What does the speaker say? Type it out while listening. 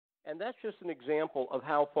And that's just an example of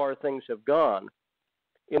how far things have gone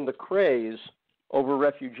in the craze over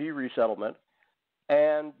refugee resettlement.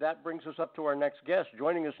 And that brings us up to our next guest.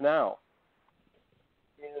 Joining us now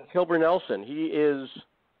is Hilber Nelson. He is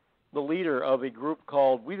the leader of a group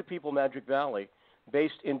called We the People Magic Valley,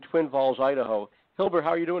 based in Twin Falls, Idaho. Hilber,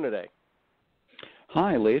 how are you doing today?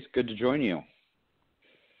 Hi, Lee. It's good to join you.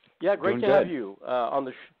 Yeah, great to have you on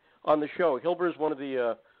the show. Hilber is one of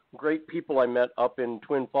the great people I met up in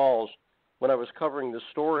Twin Falls when I was covering the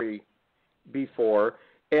story before.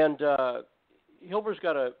 And Hilber's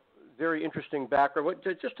got a very interesting background.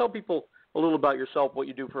 Just tell people a little about yourself, what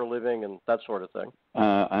you do for a living, and that sort of thing.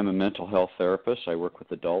 I'm a mental health therapist. I work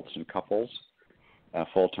with adults and couples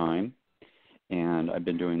full-time, and I've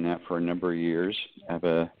been doing that for a number of years. I have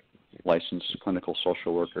a licensed clinical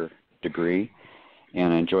social worker degree,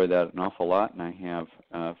 and I enjoy that an awful lot. And I have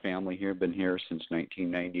a family here, been here since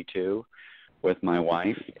 1992 with my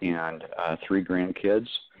wife and 3 grandkids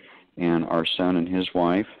and our son and his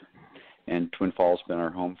wife. And Twin Falls has been our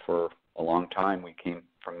home for a long time. We came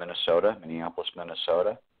from Minnesota, Minneapolis,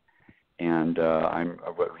 Minnesota. And I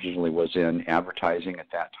originally was in advertising at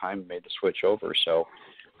that time, made the switch over. So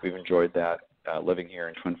we've enjoyed that, living here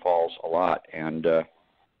in Twin Falls a lot. And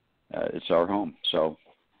it's our home. So,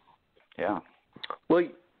 yeah. Well,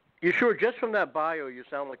 you sure, just from that bio, you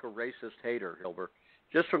sound like a racist hater, Hilber.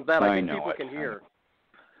 Just from that, I think people can hear.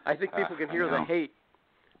 I think people can hear the hate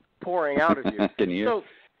pouring out of you.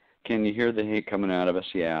 Can you hear the hate coming out of us?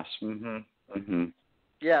 Yes.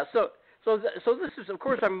 Yeah. So this is, of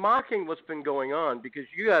course, I'm mocking what's been going on because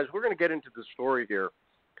you guys, we're going to get into the story here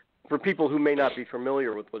for people who may not be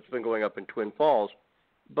familiar with what's been going up in Twin Falls.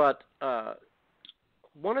 But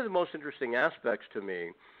one of the most interesting aspects to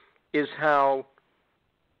me is how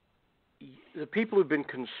the people who've been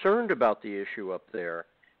concerned about the issue up there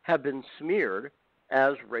have been smeared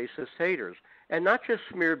as racist haters. And not just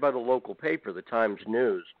smeared by the local paper, the Times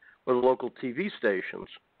News, or the local TV stations,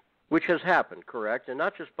 which has happened, correct? And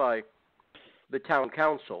not just by the town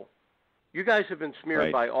council. You guys have been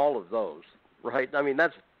smeared by all of those, right? I mean,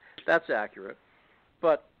 that's accurate.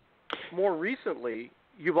 But more recently,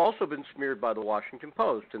 you've also been smeared by the Washington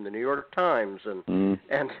Post and the New York Times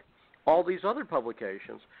and all these other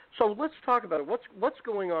publications. So let's talk about it. What's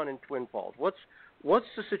going on in Twin Falls? What's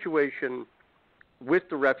the situation with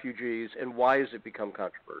the refugees, and why has it become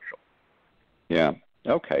controversial? Yeah.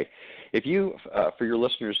 Okay. If you, for your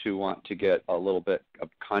listeners who want to get a little bit of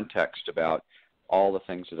context about all the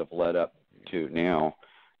things that have led up to now,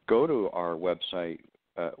 go to our website,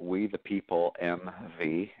 We the People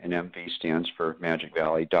MV, and MV stands for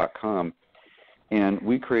magicvalley.com. And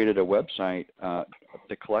we created a website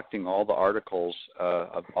collecting all the articles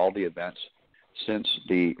of all the events since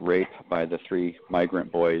the rape by the 3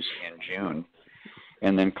 migrant boys in June,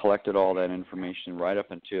 and then collected all that information right up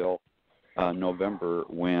until November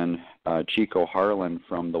when Chico Harlan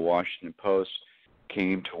from the Washington Post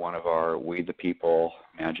came to one of our We the People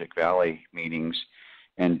Magic Valley meetings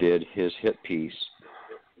and did his hit piece.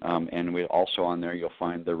 And we also on there you'll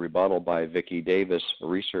find the rebuttal by Vicki Davis, a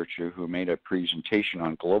researcher who made a presentation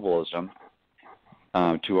on globalism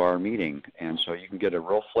to our meeting. And so you can get a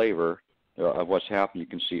real flavor of what's happened. You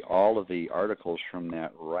can see all of the articles from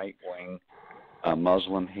that right-wing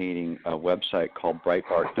Muslim-hating website called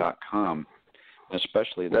Breitbart.com,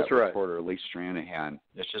 especially that reporter, Lee Stranahan.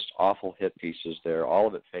 It's just awful hit pieces there, all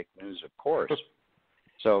of it fake news, of course.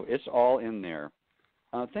 So it's all in there.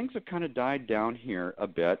 Things have kind of died down here a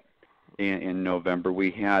bit in November. We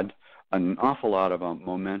had an awful lot of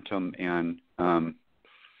momentum and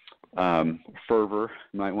fervor,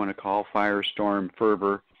 you might want to call firestorm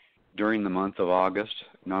fervor, during the month of August.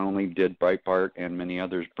 Not only did Breitbart and many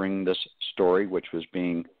others bring this story, which was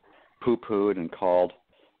being poo-pooed and called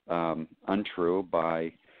untrue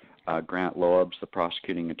by Grant Loebs, the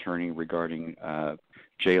prosecuting attorney regarding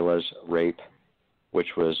Jayla's rape,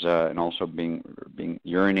 which was and also being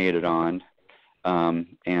urinated on,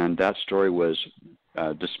 and that story was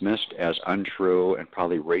dismissed as untrue and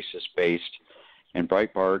probably racist-based. And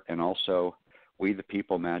Breitbart and also We the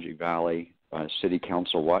People Magic Valley City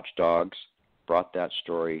Council watchdogs brought that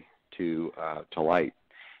story to light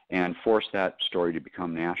and forced that story to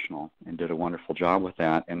become national, and did a wonderful job with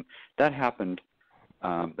that. And that happened.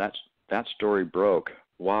 That story broke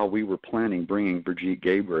while we were planning bringing Brigitte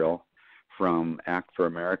Gabriel from Act for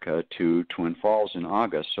America to Twin Falls in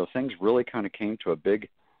August. So things really kind of came to a big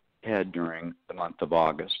head during the month of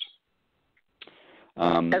August.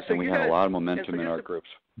 And we had a lot of momentum in our groups.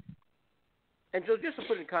 And so just to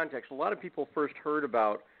put it in context, a lot of people first heard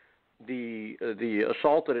about the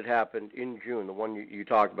assault that had happened in June, the one you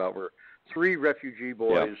talked about, where 3 refugee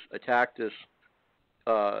boys attacked this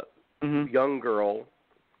young girl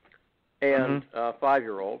and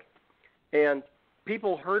 5-year-old, and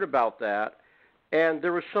people heard about that, and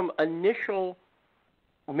there was some initial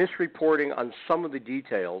misreporting on some of the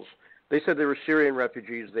details. They said they were Syrian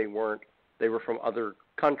refugees. They weren't. They were from other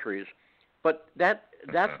countries. But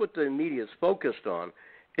that's what the media is focused on.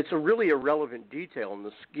 It's a really irrelevant detail in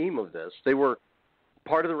the scheme of this. They were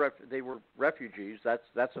part of they were refugees.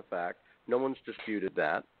 That's a fact. No one's disputed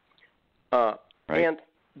that. Right. And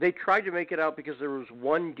they tried to make it out because there was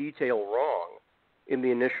one detail wrong in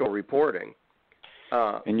the initial reporting.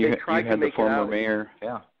 And you had the former mayor.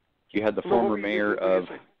 Yeah. You had the former mayor of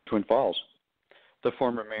Twin Falls. The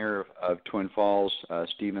former mayor of Twin Falls,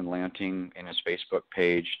 Stephen Lanting, in his Facebook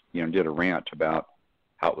page, did a rant about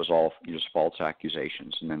how it was all just false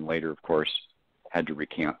accusations, and then later, of course, had to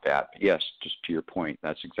recant that. But yes, just to your point,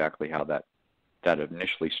 that's exactly how that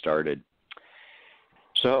initially started.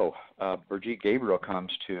 So, Brigitte Gabriel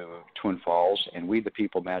comes to Twin Falls, and We the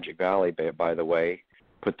People Magic Valley, by the way,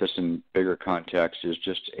 put this in bigger context, is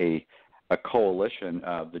just a coalition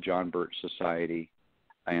of the John Birch Society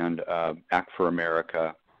and Act for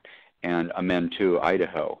America and Amend to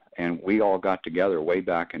Idaho. And we all got together way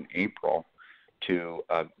back in April to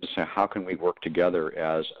say, how can we work together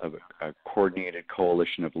as a coordinated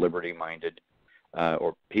coalition of liberty-minded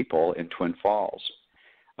or people in Twin Falls.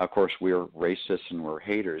 Of course, we're racists and we're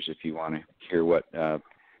haters, if you want to hear what the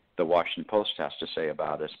Washington Post has to say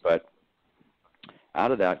about us. But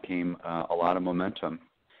out of that came a lot of momentum.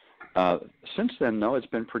 Since then, though, it's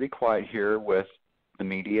been pretty quiet here with the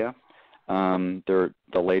media. The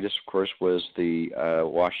latest, of course, was the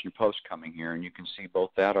Washington Post coming here, and you can see both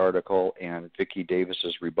that article and Vicki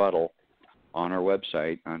Davis's rebuttal on our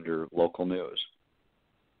website under local news.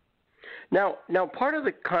 Now, part of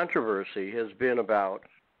the controversy has been about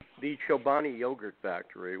the Chobani Yogurt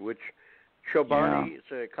Factory, which Chobani is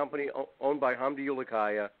a company owned by Hamdi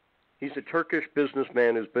Ulukaya. He's a Turkish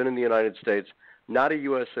businessman who's been in the United States, not a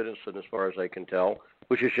U.S. citizen as far as I can tell,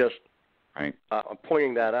 which is just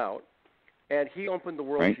pointing that out. And he opened the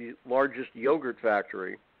world's largest yogurt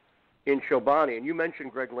factory in Chobani. And you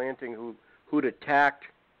mentioned Greg Lanting, who'd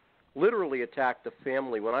literally attacked the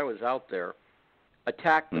family when I was out there,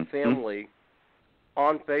 attacked the family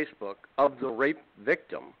on Facebook of the rape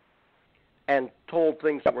victim and told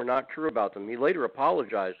things that were not true about them. He later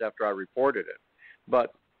apologized after I reported it,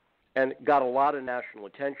 and got a lot of national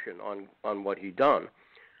attention on what he'd done.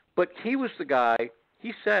 But he was the guy,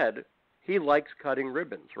 he said he likes cutting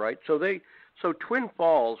ribbons, right? So Twin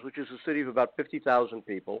Falls, which is a city of about 50,000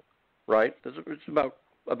 people, right? It's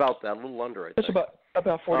about that, a little under, I think. It's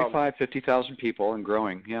about 45, 50,000 people and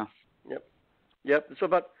growing, yeah. Yep. It's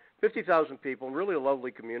about 50,000 people, really a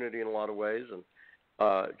lovely community in a lot of ways, and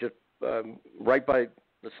just right by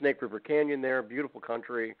the Snake River Canyon there, beautiful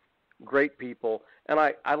country, great people. And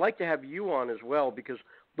I like to have you on as well, because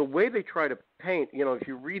the way they try to paint, if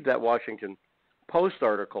you read that Washington Post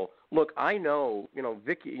article, look, I know,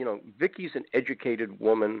 Vicki's an educated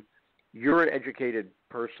woman, you're an educated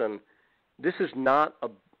person. This is not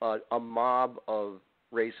a mob of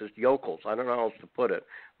racist yokels. I don't know how else to put it.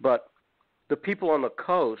 But the people on the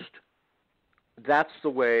coast, that's the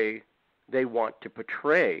way they want to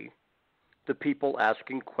portray the people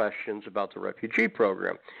asking questions about the refugee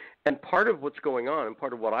program. And part of what's going on, and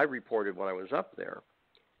part of what I reported when I was up there,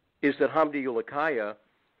 is that Hamdi Ulukaya,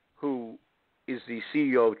 who is the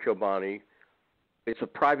CEO of Chobani, it's a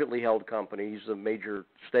privately held company, he's a major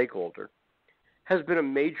stakeholder, has been a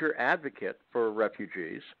major advocate for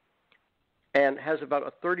refugees and has about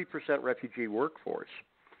a 30% refugee workforce.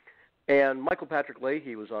 And Michael Patrick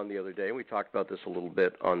Leahy was on the other day, and we talked about this a little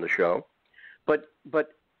bit on the show. But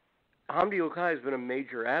Hamdi Ulukaya has been a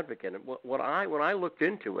major advocate. And when I looked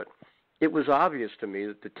into it, it was obvious to me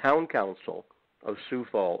that the town council of Twin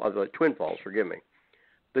Falls,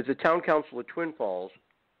 that the town council of Twin Falls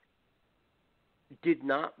did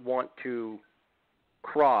not want to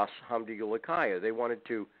cross Hamdi Ulukaya. They wanted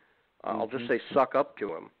to, I'll just say, suck up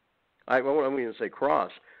to him. I won't even say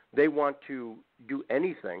cross. They want to do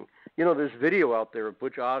anything. There's video out there of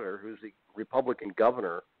Butch Otter, who's the Republican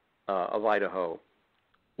governor of Idaho,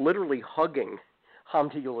 literally hugging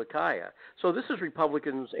Hamdi Ulukaya. So this is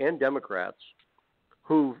Republicans and Democrats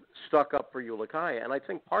who've stuck up for Ulukaya. And I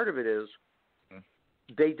think part of it is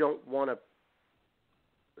they don't want to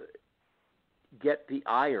get the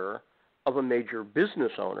ire of a major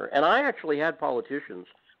business owner. And I actually had politicians,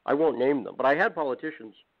 I won't name them, but I had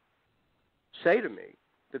politicians say to me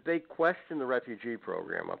that they question the refugee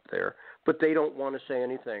program up there, but they don't want to say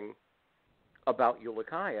anything about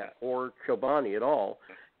Ulikaya or Chobani at all,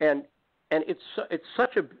 and it's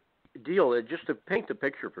such a deal. Just to paint the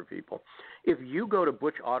picture for people, if you go to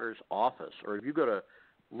Butch Otter's office or if you go to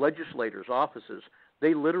legislators' offices,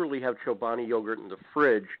 they literally have Chobani yogurt in the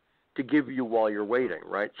fridge to give you while you're waiting,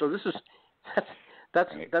 right? So this is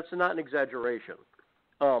that's not an exaggeration.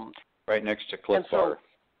 Right next to Cliff Bar.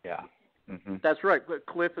 Yeah. Mm-hmm. That's right.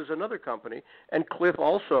 Cliff is another company, and Cliff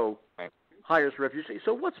also hires refugees.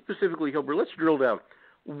 So what specifically, Hilber, let's drill down.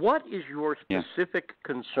 What is your specific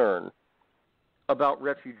concern about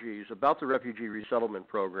refugees, about the refugee resettlement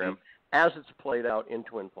program as it's played out in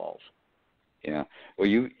Twin Falls? Yeah. Well,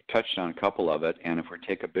 you touched on a couple of it, and if we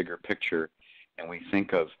take a bigger picture and we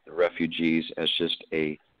think of the refugees as just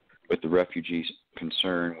with the refugees'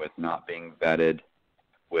 concern with not being vetted,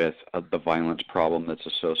 with the violence problem that's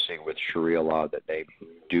associated with Sharia law that they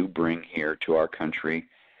do bring here to our country,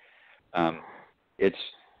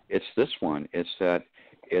 it's this one. It's that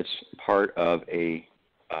it's part of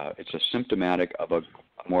it's a symptomatic of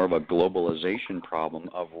more of a globalization problem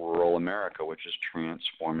of rural America, which is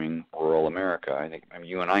transforming rural America. I think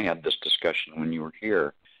you and I had this discussion when you were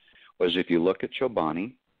here, was if you look at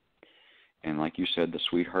Chobani, and like you said, the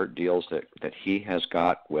sweetheart deals that he has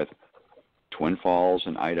got with Twin Falls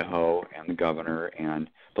and Idaho and the governor and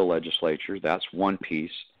the legislature, that's one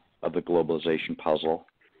piece of the globalization puzzle.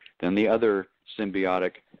 Then the other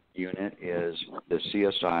symbiotic unit is the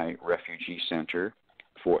CSI Refugee Center.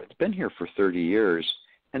 It's been here for 30 years,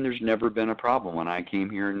 and there's never been a problem. When I came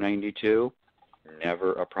here in 92,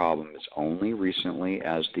 never a problem. It's only recently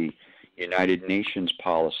as the United Nations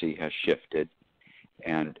policy has shifted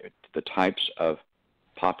and the types of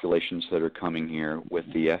populations that are coming here with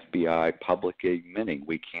the FBI publicly admitting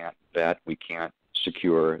we can't vet, we can't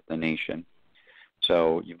secure the nation.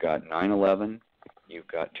 So you've got 9/11, you've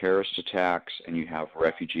got terrorist attacks, and you have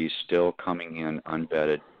refugees still coming in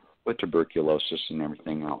unvetted with tuberculosis and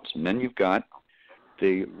everything else. And then you've got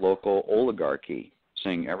the local oligarchy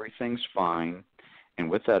saying everything's fine. And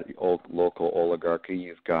with that local oligarchy,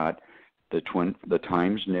 you've got the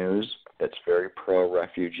Times News that's very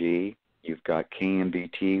pro-refugee. You've got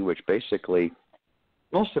KMBT, which basically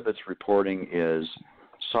most of its reporting is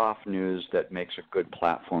soft news that makes a good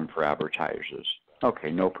platform for advertisers.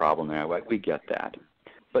 Okay, no problem there. We get that.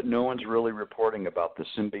 But no one's really reporting about the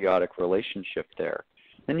symbiotic relationship there.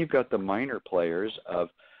 Then you've got the minor players of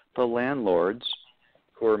the landlords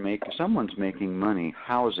who are someone's making money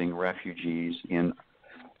housing refugees in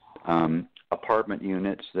apartment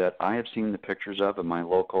units that I have seen the pictures of in my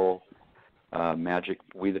local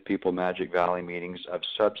We the People Magic Valley meetings of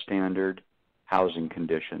substandard housing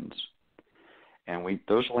conditions. And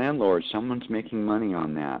those landlords, someone's making money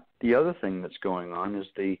on that. The other thing that's going on is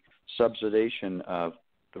the subsidization of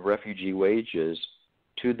the refugee wages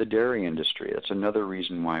to the dairy industry. That's another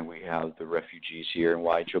reason why we have the refugees here and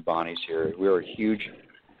why Chobani's here. We're a huge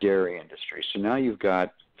dairy industry. So now you've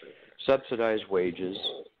got subsidized wages,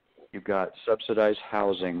 you've got subsidized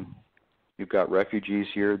housing, you've got refugees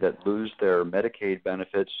here that lose their Medicaid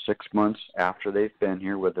benefits 6 months after they've been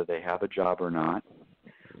here, whether they have a job or not.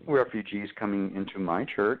 Refugees coming into my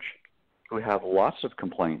church who have lots of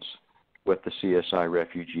complaints with the CSI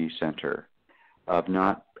Refugee Center of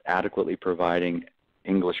not adequately providing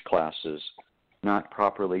English classes, not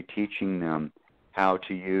properly teaching them how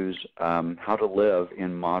to live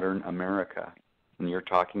in modern America. And you're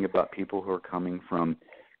talking about people who are coming from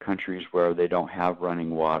countries where they don't have running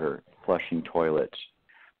water, flushing toilets.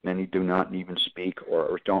 Many do not even speak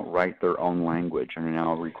or don't write their own language and are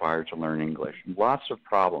now required to learn English. Lots of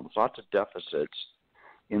problems, lots of deficits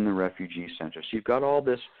in the refugee center. So you've got all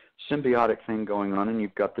this symbiotic thing going on, and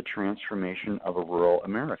you've got the transformation of a rural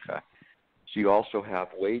America. So you also have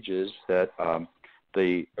wages that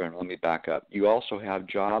let me back up. You also have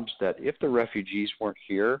jobs that if the refugees weren't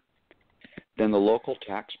here, then the local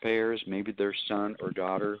taxpayers, maybe their son or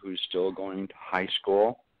daughter who's still going to high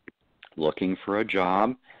school, looking for a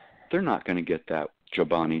job, they're not going to get that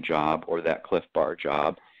Chobani job or that Cliff Bar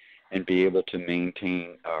job and be able to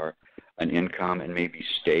maintain an income and maybe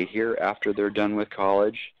stay here after they're done with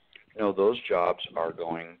college. No, those jobs are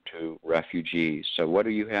going to refugees. So what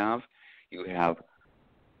do you have? You have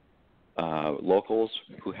locals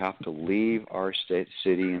who have to leave our city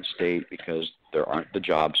and state because there aren't the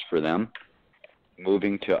jobs for them,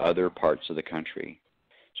 moving to other parts of the country.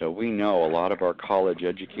 So we know a lot of our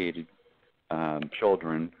college-educated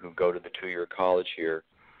children who go to the 2-year college here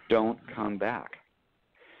don't come back.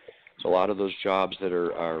 So a lot of those jobs that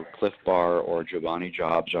are Cliff Bar or Chobani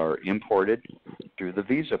jobs are imported through the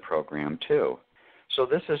visa program too. So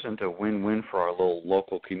this isn't a win-win for our little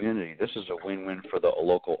local community. This is a win-win for the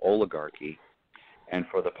local oligarchy and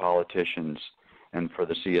for the politicians and for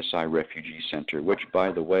the CSI Refugee Center, which,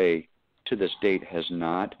 by the way, to this date has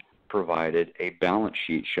not provided a balance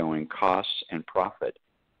sheet showing costs and profit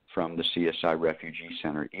from the CSI Refugee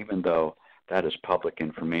Center, even though that is public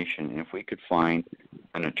information. And if we could find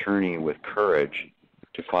an attorney with courage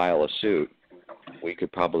to file a suit, we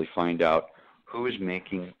could probably find out who is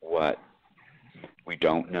making what. We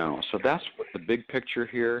don't know. So that's what the big picture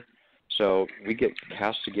here. So we get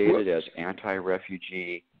castigated as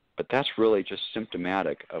anti-refugee, but that's really just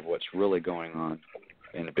symptomatic of what's really going on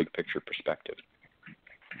in a big picture perspective.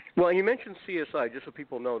 Well, you mentioned CSI, just so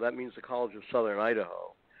people know, that means the College of Southern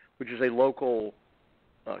Idaho, which is a local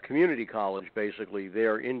community college, basically,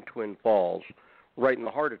 there in Twin Falls, right in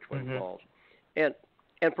the heart of Twin Falls. And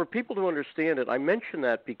for people to understand it, I mention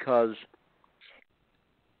that because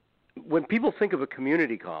when people think of a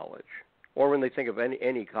community college, or when they think of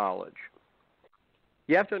any college,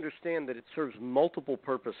 you have to understand that it serves multiple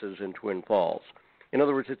purposes in Twin Falls. In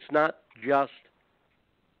other words, it's not just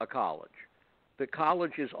a college. The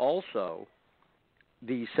college is also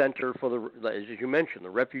the center for the, as you mentioned, the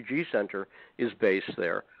Refugee Center is based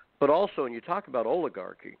there. But also, and you talk about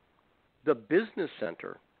oligarchy, the business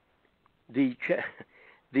center, the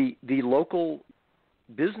local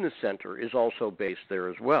business center is also based there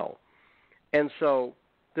as well. And so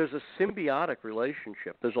there's a symbiotic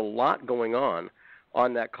relationship. There's a lot going on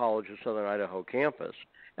that College of Southern Idaho campus.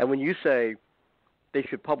 And when you say they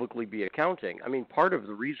should publicly be accounting, I mean, part of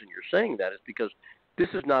the reason you're saying that is because this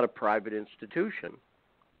is not a private institution.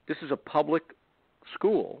 This is a public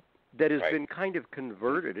school that has been kind of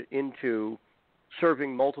converted into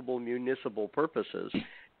serving multiple municipal purposes.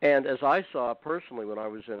 And as I saw personally when I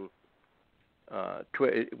was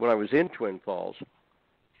in Twin Falls,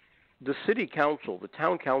 the city council, the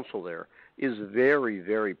town council there, is very,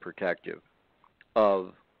 very protective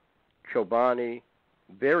of Chobani,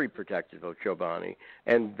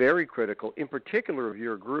 and very critical, in particular of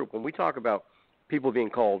your group. When we talk about people being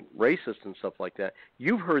called racist and stuff like that,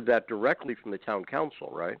 you've heard that directly from the town council,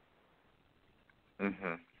 right?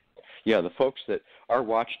 Mm-hmm. Yeah, the folks that our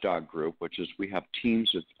watchdog group, which is we have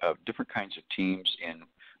teams of different kinds of teams in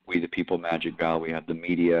We the People Magic Valley. We have the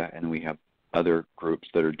media, and we have other groups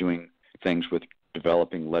that are doing things with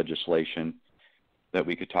developing legislation that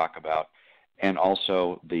we could talk about, and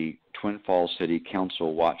also the Twin Falls City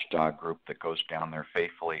Council watchdog group that goes down there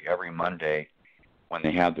faithfully every Monday when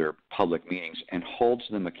they have their public meetings and holds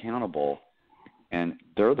them accountable. And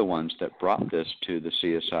they're the ones that brought this to the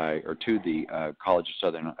CSI, or to the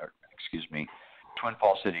Twin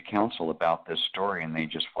Falls City Council about this story, and they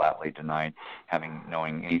just flatly denied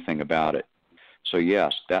knowing anything about it. So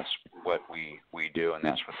yes, that's what we do, and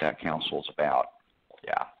that's what that council's about.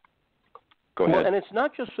 Yeah. Go ahead. Well, and it's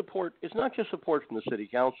not just support. It's not just support from the city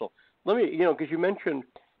council. Let me, because you mentioned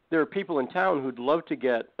there are people in town who'd love to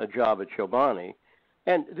get a job at Chobani,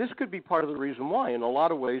 and this could be part of the reason why. In a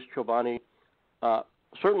lot of ways, Chobani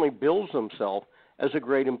certainly bills himself as a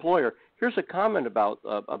great employer. Here's a comment about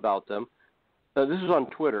them. This is on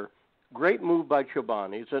Twitter. Great move by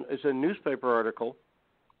Chobani. It's a newspaper article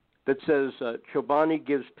that says Chobani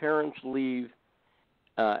gives parents leave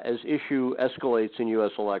as issue escalates in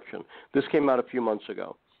U.S. election. This came out a few months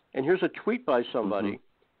ago. And here's a tweet by somebody.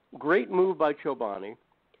 Mm-hmm. Great move by Chobani.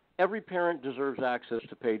 Every parent deserves access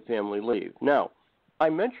to paid family leave. Now, I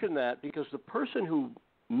mention that because the person who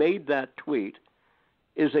made that tweet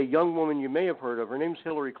is a young woman you may have heard of. Her name's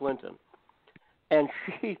Hillary Clinton. And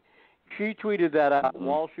she tweeted that out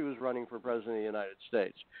while she was running for president of the United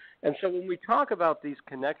States. And so when we talk about these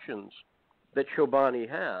connections that Chobani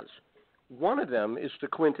has, one of them is to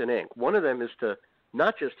Clinton Inc. One of them is to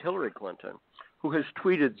not just Hillary Clinton, who has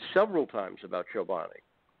tweeted several times about Chobani,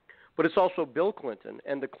 but it's also Bill Clinton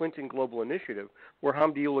and the Clinton Global Initiative, where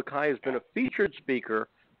Hamdi Ulakai has been a featured speaker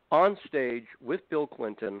on stage with Bill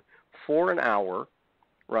Clinton for an hour,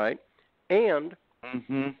 right? And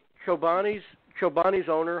Chobani's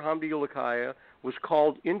owner, Hamdi Ulakai, was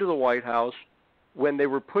called into the White House when they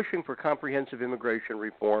were pushing for comprehensive immigration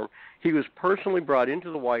reform. He was personally brought into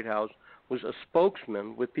the White House, was a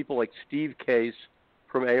spokesman with people like Steve Case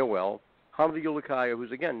from AOL. Hamdi Ulakai,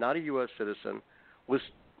 who's, again, not a U.S. citizen, was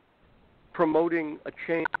promoting a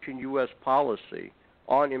change in U.S. policy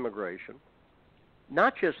on immigration.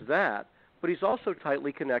 Not just that, but he's also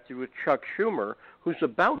tightly connected with Chuck Schumer, who's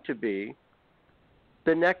about to be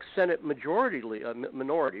the next Senate minority.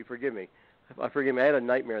 Forgive me. I had a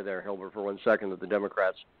nightmare there, Hilber, for 1 second that the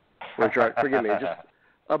Democrats were trying. Forgive me. Just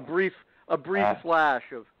a brief flash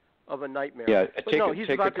of a nightmare. Yeah,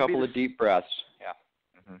 take a couple of deep breaths.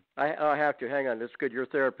 Yeah. I have to. Hang on. That's good. You're a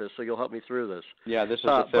therapist, so you'll help me through this. Yeah, this is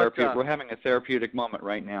a therapeutic. We're having a therapeutic moment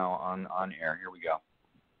right now on air. Here we go.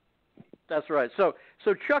 That's right. So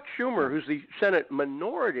Chuck Schumer, who's the Senate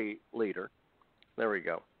Minority Leader, there we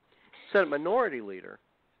go, Senate Minority Leader,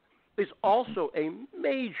 is also a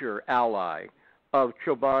major ally of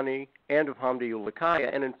Chobani and of Hamdi Ulukaya,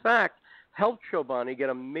 and in fact helped Chobani get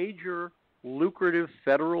a major lucrative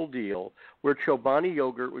federal deal where Chobani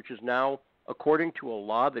yogurt, which is now, according to a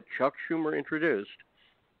law that Chuck Schumer introduced,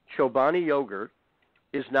 Chobani yogurt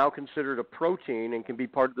is now considered a protein and can be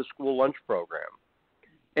part of the school lunch program.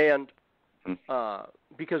 And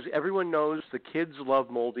because everyone knows the kids love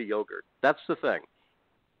moldy yogurt. That's the thing.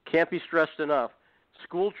 Can't be stressed enough.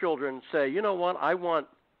 School children say, you know what, I want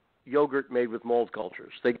yogurt made with mold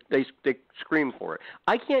cultures. They scream for it.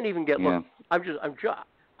 I can't even get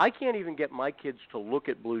I can't even get my kids to look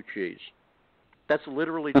at blue cheese. That's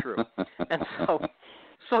literally true. And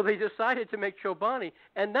so they decided to make Chobani,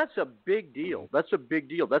 and that's a big deal. That's a big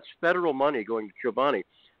deal. That's federal money going to Chobani.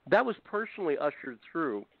 That was personally ushered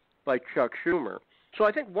through by Chuck Schumer. So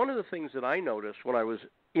I think one of the things that I noticed when I was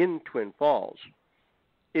in Twin Falls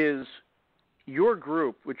is your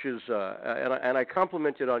group, which is, and I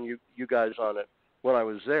complimented on you guys on it when I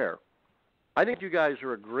was there. I think you guys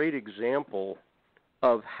are a great example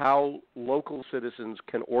of how local citizens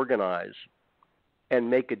can organize and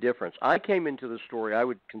make a difference. I came into the story, I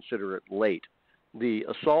would consider it late. The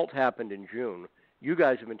assault happened in June. You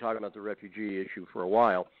guys have been talking about the refugee issue for a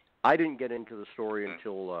while. I didn't get into the story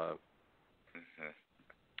until,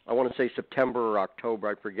 I want to say September or October,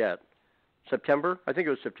 I forget. September? I think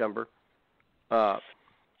it was September. You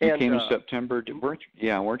came in September. Weren't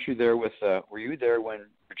you there with, were you there when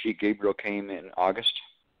Brigitte Gabriel came in August?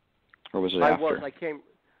 Or was it after?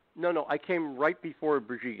 I came right before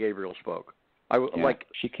Brigitte Gabriel spoke.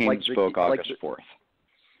 She came and spoke August 4th.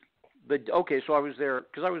 Okay, so I was there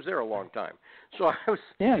because I was there a long time. So I was.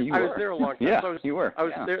 Yeah, you were. I was there a long time. Yeah, so you were. I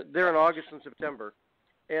was there in August and September,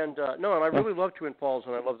 and and I really love Twin Falls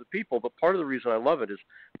and I love the people. But part of the reason I love it is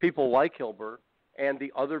people like Hilber and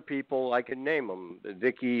the other people I can name them,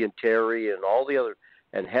 Vicky and Terry and all the other,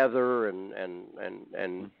 and Heather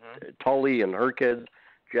and Tully and her kids,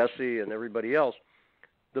 Jesse and everybody else.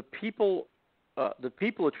 The people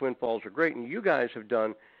at Twin Falls are great, and you guys have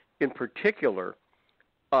done, in particular,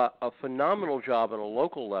 a phenomenal job on a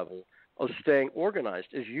local level of staying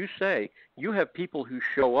organized. As you say, you have people who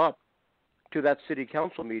show up to that city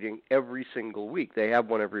council meeting every single week. They have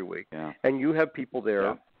one every week. Yeah. And you have people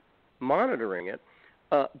there monitoring it.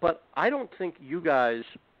 But I don't think you guys,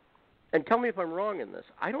 and tell me if I'm wrong in this,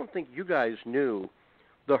 I don't think you guys knew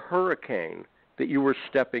the hurricane that you were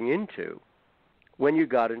stepping into when you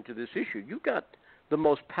got into this issue. You got the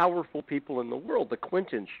most powerful people in the world, the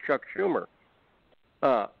Clintons, Chuck Schumer,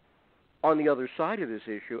 on the other side of this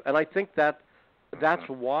issue, and I think that's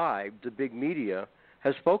why the big media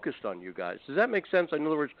has focused on you guys. Does that make sense? In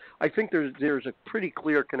other words, I think there's a pretty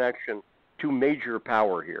clear connection to major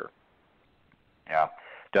power here. Yeah,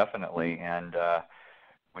 definitely. And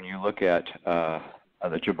when you look at the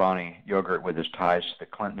Chobani yogurt with its ties to the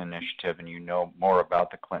Clinton Initiative, and you know more about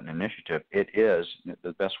the Clinton Initiative, it is,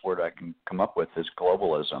 the best word I can come up with is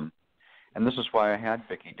globalism. And this is why I had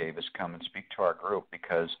Vicki Davis come and speak to our group,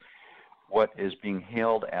 because what is being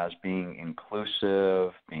hailed as being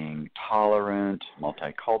inclusive, being tolerant,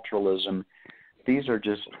 multiculturalism, these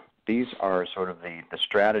are sort of the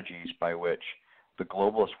strategies by which the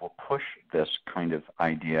globalists will push this kind of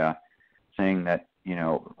idea, saying that,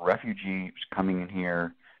 refugees coming in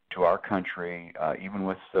here to our country, even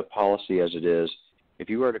with the policy as it is, if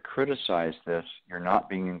you are to criticize this, you're not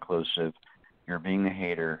being inclusive, you're being a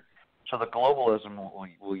hater. So the globalism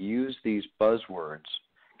will use these buzzwords,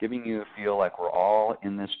 giving you a feel like we're all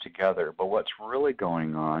in this together. But what's really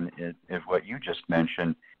going on is what you just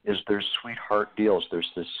mentioned, is there's sweetheart deals.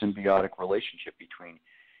 There's this symbiotic relationship between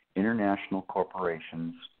international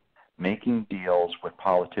corporations making deals with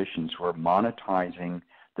politicians who are monetizing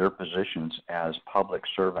their positions as public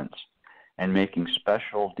servants and making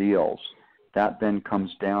special deals. That then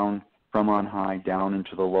comes down from on high down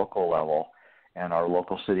into the local level, and our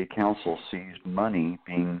local city council sees money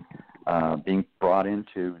being brought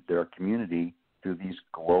into their community through these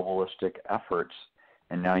globalistic efforts.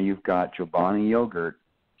 And now you've got Chobani yogurt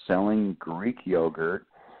selling Greek yogurt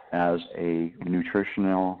as a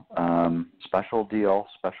nutritional special deal,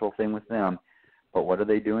 special thing with them. But what are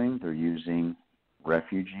they doing? They're using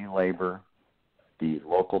refugee labor. The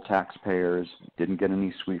local taxpayers didn't get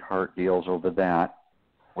any sweetheart deals over that.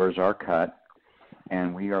 Where's our cut?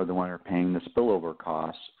 And we are the one who are paying the spillover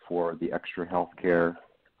costs for the extra health care,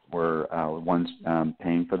 We're ones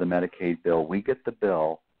paying for the Medicaid bill. We get the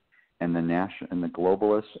bill, and the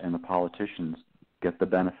globalists and the politicians get the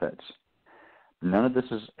benefits. None of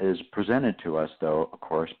this is presented to us, though, of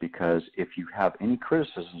course, because if you have any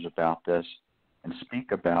criticisms about this and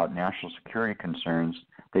speak about national security concerns,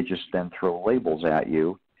 they just then throw labels at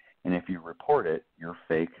you, and if you report it, you're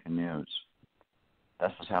fake news.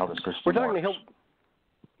 This is how the system works.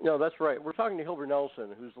 No, that's right. We're talking to Hilber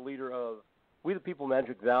Nelson, who's the leader of We the People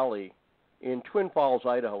Magic Valley in Twin Falls,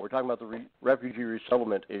 Idaho. We're talking about the refugee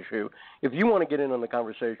resettlement issue. If you want to get in on the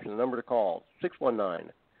conversation, the number to call,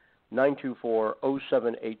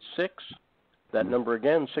 619-924-0786. That number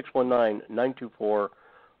again, 619-924-0786.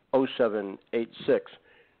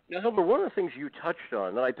 Now, Hilber, one of the things you touched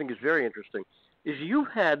on that I think is very interesting is you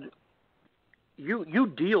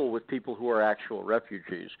deal with people who are actual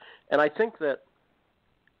refugees. And I think that,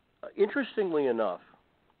 interestingly enough,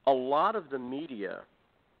 a lot of the media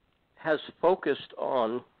has focused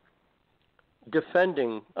on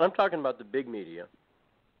defending, and I'm talking about the big media,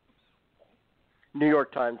 New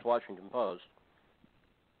York Times, Washington Post.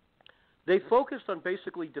 They focused on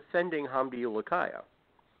basically defending Hamdi Ulukaya.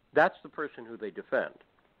 That's the person who they defend.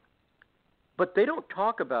 But they don't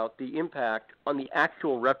talk about the impact on the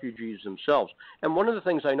actual refugees themselves. And one of the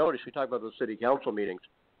things I noticed, we talk about those city council meetings,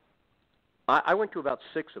 I went to about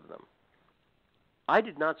 6 of them. I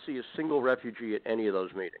did not see a single refugee at any of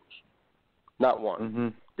those meetings. Not one. Mm-hmm.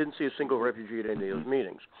 Didn't see a single refugee at any of those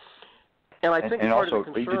meetings. And I think and part also,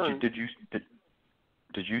 of the concern... did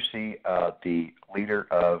you see the leader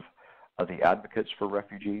of the Advocates for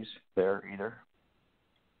Refugees there either?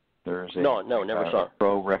 There's No, never saw.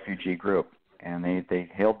 Pro-refugee group, and they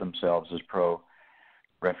hailed themselves as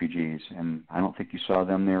pro-refugees, and I don't think you saw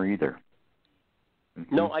them there either.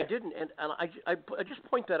 Mm-hmm. No, I didn't, and I just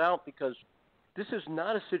point that out because this is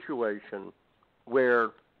not a situation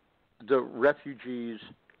where the refugees...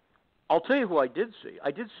 I'll tell you who I did see.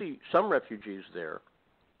 I did see some refugees there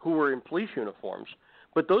who were in police uniforms,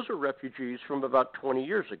 but those are refugees from about 20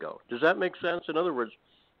 years ago. Does that make sense? In other words,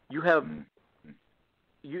 you have...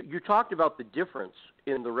 You talked about the difference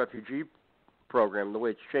in the refugee program, the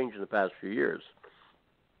way it's changed in the past few years.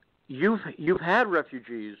 You've had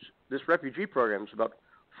refugees. This refugee program is about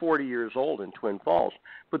 40 years old in Twin Falls,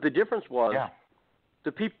 but the difference was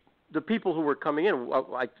the people who were coming in.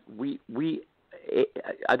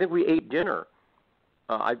 I think we ate dinner.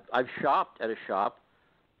 I've shopped at a shop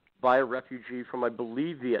by a refugee from, I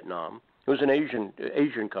believe, Vietnam. It was an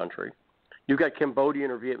Asian country. You've got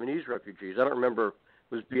Cambodian or Vietnamese refugees. I don't remember if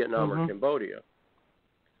it was Vietnam or Cambodia.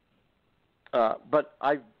 But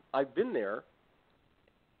I've been there,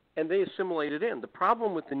 and they assimilated in. The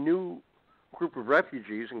problem with the new group of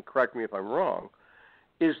refugees, and correct me if I'm wrong,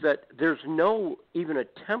 is that there's no even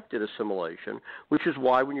attempt at assimilation, which is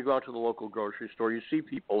why when you go out to the local grocery store, you see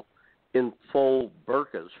people in full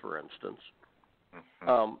burqas, for instance.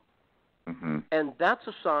 And that's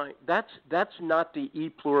a sign. That's not the e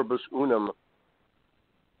pluribus unum,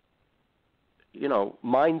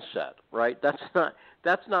 mindset, right? That's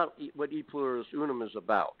not what e pluribus unum is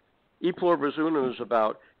about. E pluribus unum is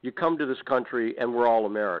about you come to this country and we're all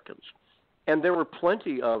Americans. And there were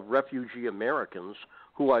plenty of refugee Americans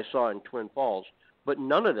who I saw in Twin Falls, but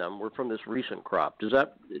none of them were from this recent crop. Do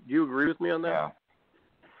you agree with me on that?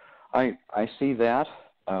 Yeah. I see that,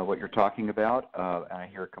 what you're talking about, and I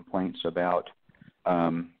hear complaints about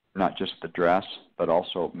not just the dress, but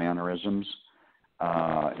also mannerisms,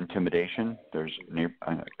 intimidation. There's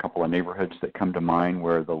a couple of neighborhoods that come to mind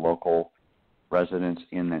where the local residents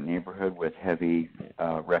in that neighborhood with heavy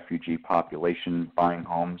refugee population buying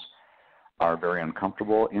homes are very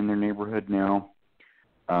uncomfortable in their neighborhood now.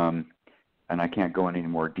 And I can't go into any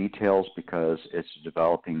more details because it's a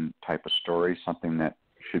developing type of story, something that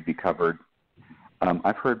should be covered.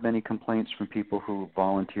 I've heard many complaints from people who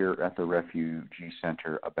volunteer at the refugee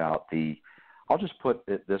center about I'll just put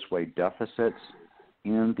it this way, deficits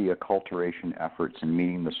in the acculturation efforts and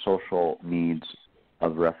meeting the social needs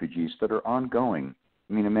of refugees that are ongoing.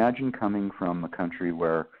 I mean, imagine coming from a country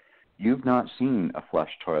where you've not seen a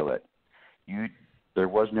flush toilet. There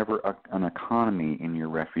was never an economy in your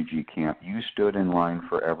refugee camp. You stood in line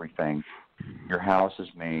for everything. Your house is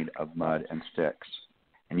made of mud and sticks.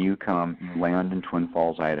 And you land in Twin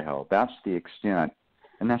Falls, Idaho. That's the extent,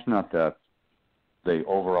 and that's not the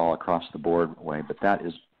overall across the board way, but that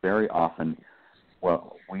is very often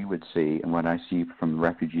what we would see and what I see from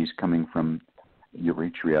refugees coming from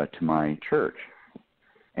Eritrea to my church.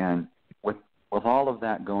 And with all of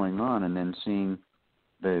that going on, and then seeing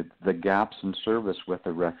the gaps in service with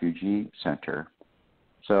the refugee center.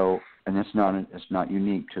 So and it's not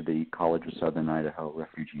unique to the College of Southern Idaho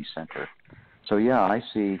Refugee Center. So yeah, I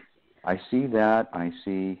see that. I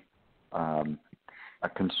see a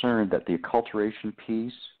concern that the acculturation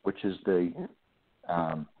piece, which is the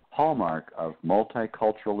hallmark of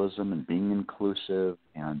multiculturalism and being inclusive,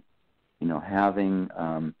 and having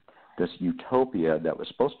this utopia that was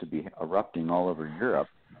supposed to be erupting all over Europe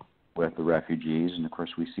with the refugees, and of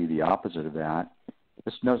course we see the opposite of that.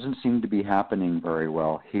 This doesn't seem to be happening very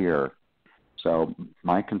well here. So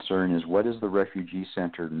my concern is, what is the Refugee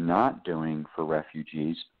Center not doing for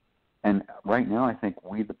refugees? And right now I think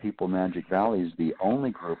We the People Magic Valley is the only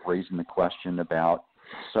group raising the question about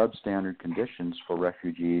substandard conditions for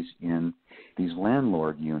refugees in these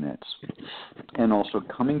landlord units, and also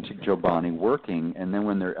coming to Chobani, working, and then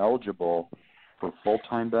when they're eligible for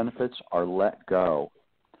full-time benefits are let go,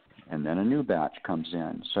 and then a new batch comes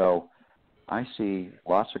in. So I see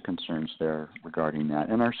lots of concerns there regarding that.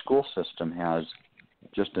 And our school system has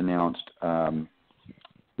just announced,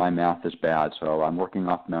 my math is bad, so I'm working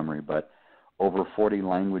off memory, but over 40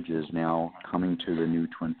 languages now coming to the new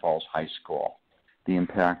Twin Falls High School. The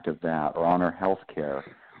impact of that, or on our health care,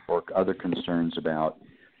 or other concerns about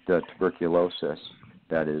the tuberculosis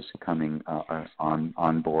that is coming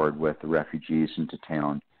on board with the refugees into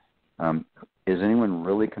town. Is anyone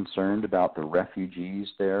really concerned about the refugees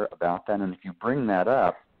there, about that? And if you bring that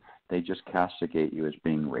up, they just castigate you as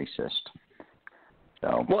being racist.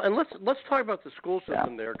 So, well, and let's talk about the school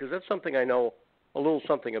system there, because that's something I know a little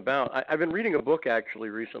something about. I've been reading a book actually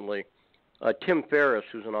recently. Tim Ferriss,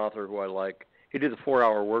 who's an author who I like, he did the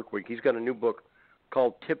 4-Hour Work Week. He's got a new book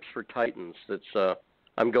called Tips for Titans that's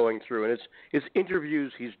I'm going through, and it's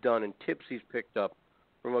interviews he's done and tips he's picked up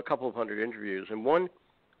from a couple of hundred interviews. And one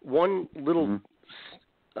little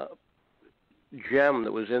gem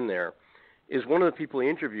that was in there is one of the people he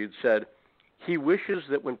interviewed said he wishes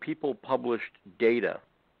that when people published data,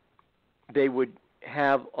 they would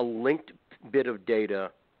have a linked bit of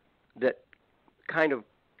data that kind of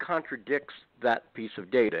contradicts that piece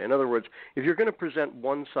of data. In other words, if you're going to present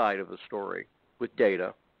one side of the story with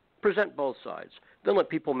data, present both sides. Then let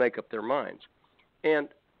people make up their minds. And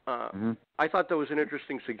I thought that was an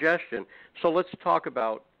interesting suggestion. So let's talk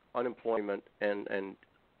about unemployment and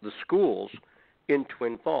the schools in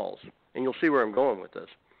Twin Falls. And you'll see where I'm going with this.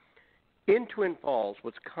 In Twin Falls,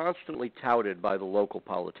 what's constantly touted by the local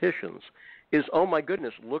politicians is, oh my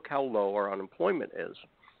goodness, look how low our unemployment is.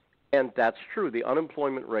 And that's true. The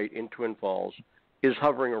unemployment rate in Twin Falls is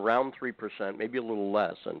hovering around 3%, maybe a little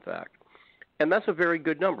less, in fact. And that's a very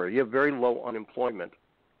good number. You have very low unemployment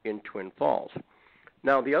in Twin Falls.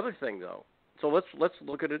 Now, the other thing, though, so let's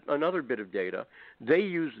look at another bit of data. They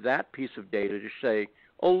use that piece of data to say,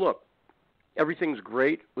 oh, look, everything's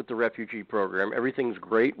great with the refugee program. Everything's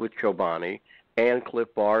great with Chobani and Cliff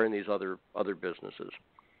Bar and these other businesses.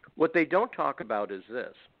 What they don't talk about is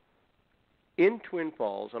this. In Twin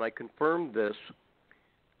Falls, and I confirmed this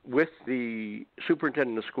with the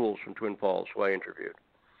superintendent of schools from Twin Falls, who I interviewed,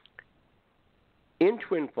 in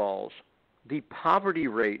Twin Falls, the poverty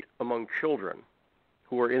rate among children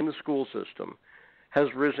who are in the school system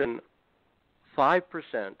has risen 5%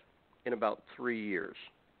 in about 3 years.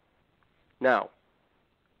 Now,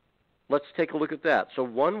 let's take a look at that. So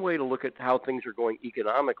one way to look at how things are going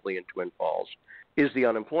economically in Twin Falls is the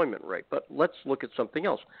unemployment rate. But let's look at something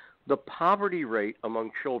else. The poverty rate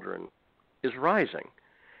among children is rising.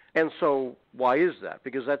 And so why is that?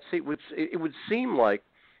 Because it would seem like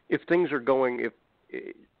if things are going,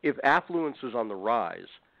 if affluence is on the rise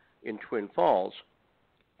in Twin Falls,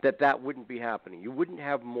 that wouldn't be happening. You wouldn't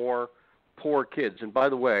have more poor kids. And by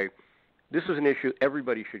the way, this is an issue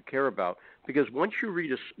everybody should care about, because once you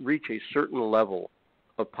reach a certain level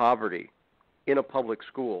of poverty in a public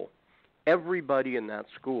school, everybody in that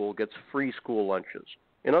school gets free school lunches.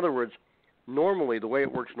 In other words, normally, the way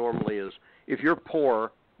it works normally is if you're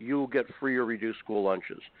poor, you'll get free or reduced school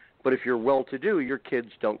lunches. But if you're well-to-do, your kids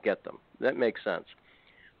don't get them. That makes sense.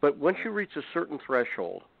 But once you reach a certain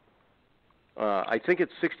threshold, I think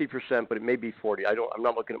it's 60%, but it may be 40. I'm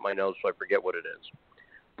not looking at my notes, so I forget what it is.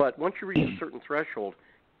 But once you reach a certain threshold,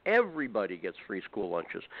 everybody gets free school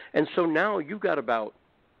lunches. And so now you've got about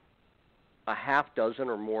a half dozen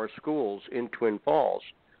or more schools in Twin Falls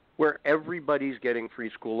where everybody's getting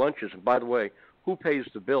free school lunches. And by the way, who pays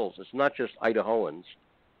the bills? It's not just Idahoans.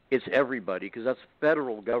 It's everybody, because that's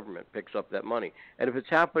federal government picks up that money. And if it's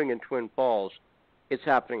happening in Twin Falls, it's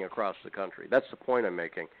happening across the country. That's the point I'm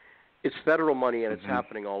making. It's federal money, and it's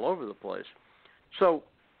happening all over the place. So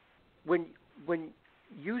when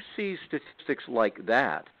you see statistics like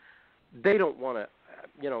that, they don't want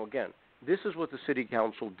to, again, this is what the city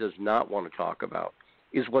council does not want to talk about.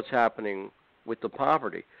 is what's happening with the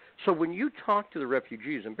poverty. So when you talk to the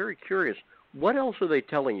refugees, I'm very curious, what else are they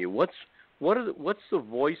telling you? What's the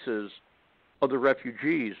voices of the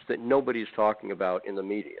refugees that nobody's talking about in the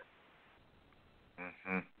media?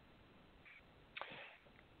 Mm-hmm.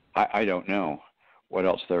 I don't know what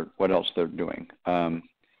else they're doing.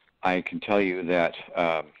 I can tell you that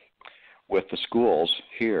with the schools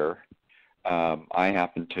here, I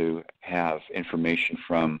happen to have information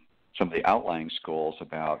from some of the outlying schools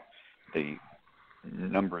about the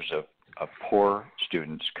numbers of poor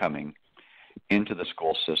students coming into the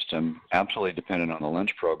school system, absolutely dependent on the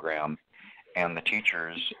lunch program, and the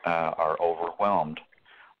teachers are overwhelmed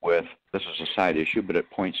with, this is a side issue, but it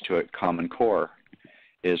points to it, Common Core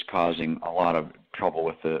is causing a lot of trouble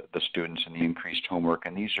with the students and the increased homework.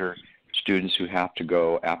 And these are students who have to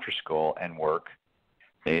go after school and work,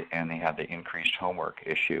 and they have the increased homework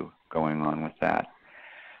issue going on with that.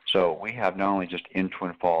 So we have not only just in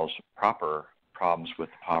Twin Falls proper problems with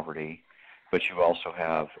poverty, but you also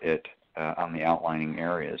have it on the outlying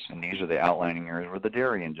areas. And these are the outlying areas where the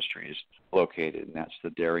dairy industry is located, and that's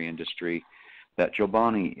the dairy industry that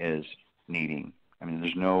Chobani is needing. I mean,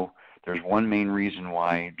 there's one main reason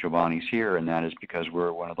why Chobani's here, and that is because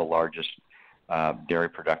we're one of the largest dairy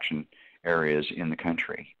production areas in the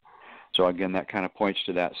country. So again, that kind of points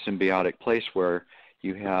to that symbiotic place where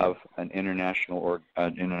you have an international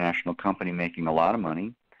company making a lot of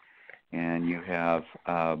money, and you have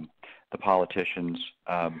the politicians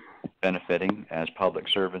benefiting as public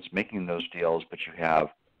servants making those deals, but you have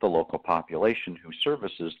the local population who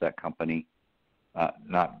services that company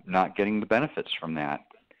not getting the benefits from that.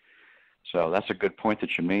 So that's a good point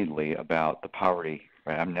that you made, Lee, about the poverty.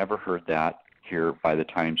 Right? I've never heard that here by the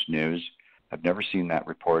Times News. I've never seen that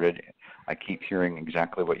reported. I keep hearing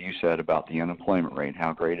exactly what you said about the unemployment rate,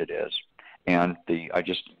 how great it is. And I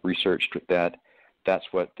just researched that that's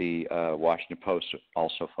what the Washington Post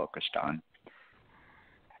also focused on,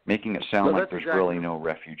 making it sound like there's really no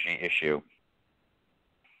refugee issue.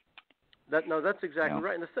 That's exactly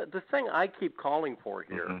right. And the thing I keep calling for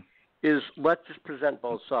here is let's just present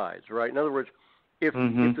both sides, right? In other words, if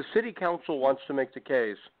the city council wants to make the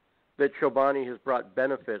case that Chobani has brought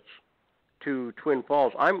benefits to Twin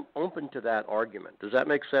Falls, I'm open to that argument. Does that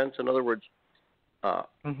make sense? In other words,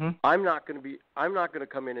 I'm not going to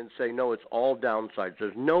come in and say no, it's all downsides.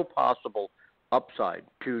 There's no possible upside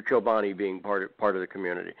to Chobani being part of the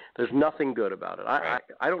community. There's nothing good about it.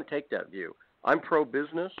 I don't take that view. I'm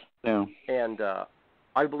pro-business, and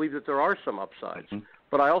I believe that there are some upsides,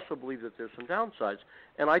 but I also believe that there's some downsides.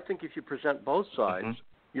 And I think if you present both sides,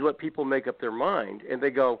 you let people make up their mind, and they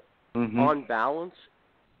go, on balance,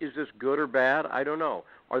 is this good or bad? I don't know.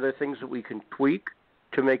 Are there things that we can tweak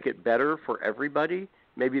to make it better for everybody?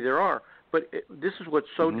 Maybe there are. But this is what's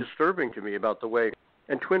so disturbing to me about the way,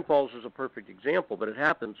 and Twin Falls is a perfect example, but it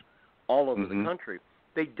happens all over the country.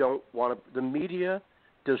 They don't want to, the media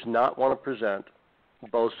does not want to present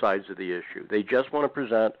both sides of the issue. They just want to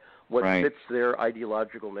present what fits their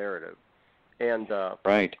ideological narrative. And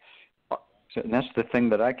right. So that's the thing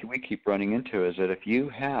that we keep running into, is that if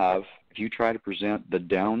you try to present the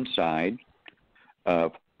downside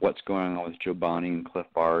of what's going on with Chobani and Cliff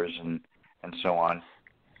Bars and so on,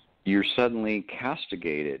 you're suddenly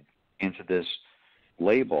castigated into this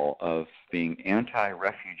label of being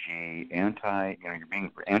anti-refugee, you're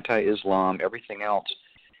being anti-Islam, everything else.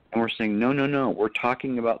 And we're saying, no, we're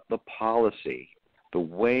talking about the policy, the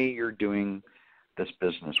way you're doing this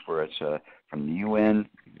business, where it's from the UN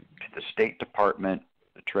to the State Department,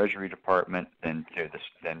 the Treasury Department, then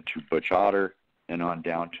to Butch Otter, and on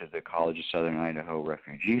down to the College of Southern Idaho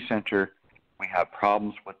Refugee Center. We have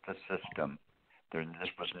problems with the system. This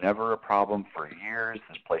was never a problem for years.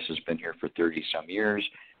 This place has been here for 30-some years.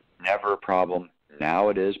 Never a problem. Now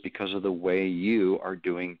it is because of the way you are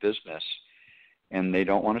doing business. And they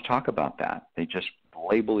don't want to talk about that. They just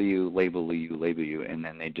label you, and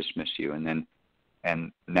then they dismiss you.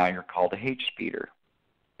 And now you're called a hate speaker,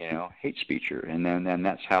 hate speecher. And then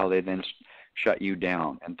that's how they then shut you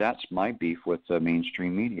down. And that's my beef with the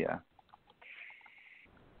mainstream media.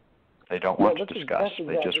 They don't want to discuss.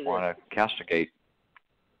 They just want to castigate.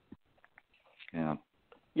 Yeah.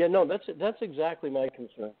 Yeah, no, that's exactly my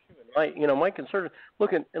concern too. And my concern.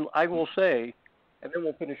 Look, and I will say, and then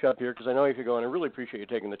we'll finish up here because I know you have to go, and I really appreciate you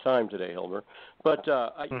taking the time today, Hilber. But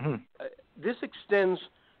this extends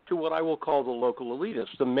to what I will call the local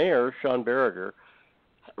elitists. The mayor, Sean Berriger,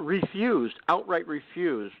 outright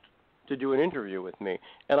refused to do an interview with me,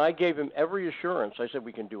 and I gave him every assurance. I said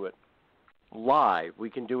we can do it live. We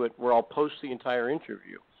can do it where I'll post the entire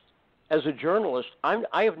interview. As a journalist,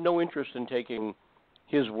 I have no interest in taking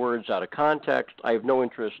his words out of context. I have no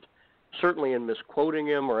interest, certainly, in misquoting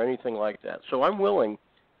him or anything like that. So I'm willing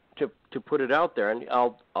to put it out there, and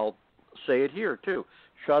I'll say it here too.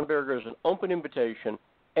 Sean Berger is an open invitation.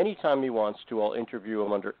 Anytime he wants to, I'll interview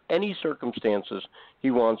him under any circumstances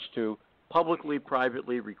he wants to, publicly,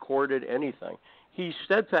 privately, recorded, anything. He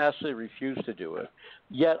steadfastly refused to do it.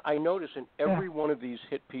 Yet I notice in every one of these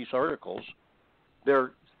hit piece articles,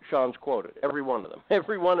 Sean's quoted. Every one of them.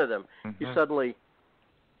 Every one of them. Mm-hmm. He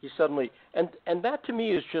suddenly, and that to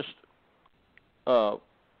me is just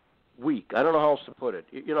weak. I don't know how else to put it.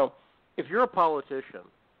 You know, if you're a politician,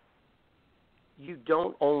 you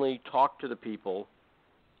don't only talk to the people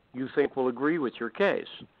you think will agree with your case.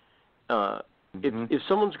 If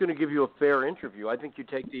someone's going to give you a fair interview, I think you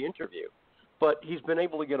take the interview. But he's been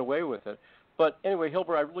able to get away with it. But anyway,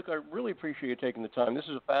 Hilber, I really appreciate you taking the time. This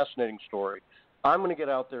is a fascinating story. I'm going to get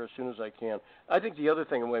out there as soon as I can. I think the other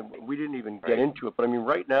thing, we didn't even get into it, but I mean,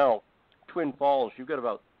 right now, Twin Falls, you've got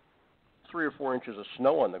about 3 or 4 inches of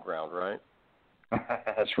snow on the ground, right?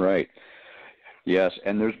 That's right. Yes,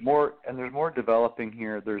 and there's more developing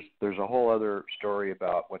here. There's a whole other story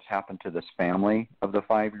about what's happened to this family of the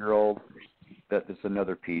 5-year-old. That is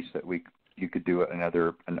another piece that you could do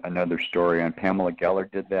another story on. Pamela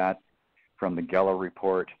Geller did that from the Geller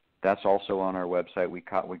Report. That's also on our website. We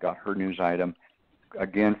got her news item.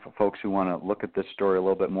 Again, for folks who want to look at this story a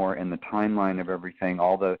little bit more in the timeline of everything,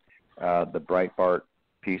 all the Breitbart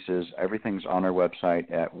pieces, everything's on our website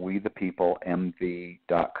at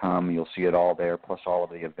wethepeoplemv.com. You'll see it all there, plus all of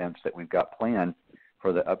the events that we've got planned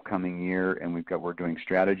for the upcoming year. And we're doing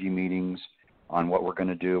strategy meetings on what we're going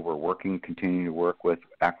to do. We're continuing to work with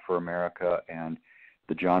Act for America and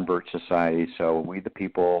the John Birch Society. So We the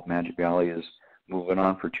People, Magic Valley is moving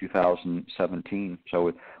on for 2017. So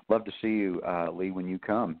we'd love to see you, Lee, when you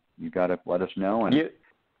come. You got to let us know, and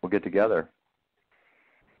we'll get together.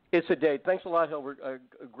 It's a date. Thanks a lot, Hilber.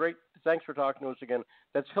 Great. Thanks for talking to us again.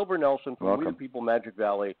 That's Hilber Nelson from We the People, Magic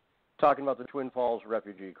Valley, talking about the Twin Falls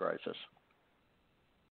refugee crisis.